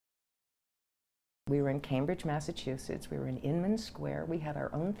We were in Cambridge, Massachusetts. We were in Inman Square. We had our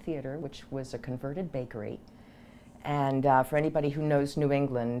own theater, which was a converted bakery. And for anybody who knows New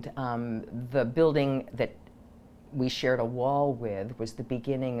England, the building that we shared a wall with was the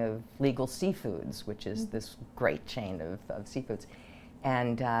beginning of Legal Seafoods, which is this great chain of seafoods.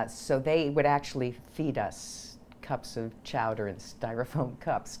 And so they would actually feed us cups of chowder in styrofoam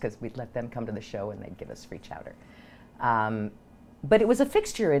cups because we'd let them come to the show and they'd give us free chowder. But it was a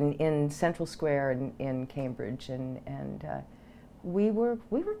fixture in Central Square in Cambridge, and we were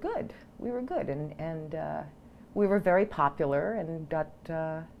good. We were good, and we were very popular, and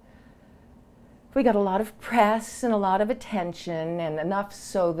we got a lot of press and a lot of attention, and enough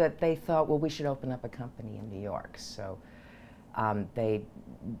so that they thought, well, we should open up a company in New York. So they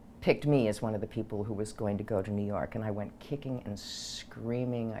picked me as one of the people who was going to go to New York, and I went kicking and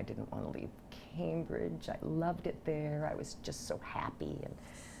screaming. I didn't want to leave Cambridge. I loved it there. I was just so happy, and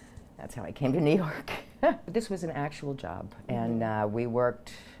that's how I came to New York. This was an actual job, and we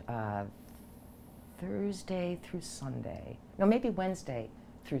worked Thursday through Sunday. No, maybe Wednesday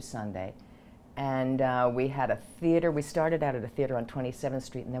through Sunday. And we had a theater. We started out at a theater on 27th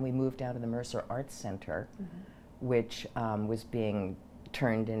Street, and then we moved down to the Mercer Arts Center, which was being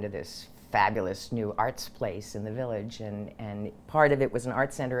turned into this fabulous new arts place in the Village. And part of it was an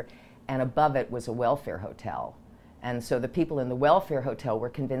art center, and above it was a welfare hotel. And so the people in the welfare hotel were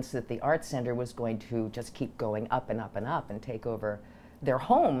convinced that the art center was going to just keep going up and up and up and take over their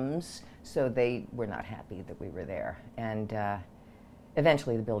homes, so they were not happy that we were there. And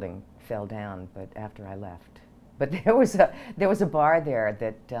eventually the building fell down, but after I left. But there was a bar there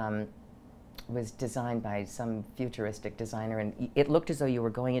that was designed by some futuristic designer, and it looked as though you were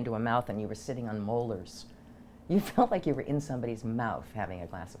going into a mouth and you were sitting on molars. You felt like you were in somebody's mouth having a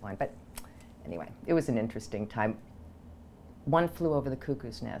glass of wine. But anyway, it was an interesting time. One Flew Over the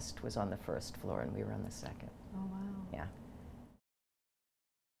Cuckoo's Nest was on the first floor, and we were on the second. Oh, wow. Yeah.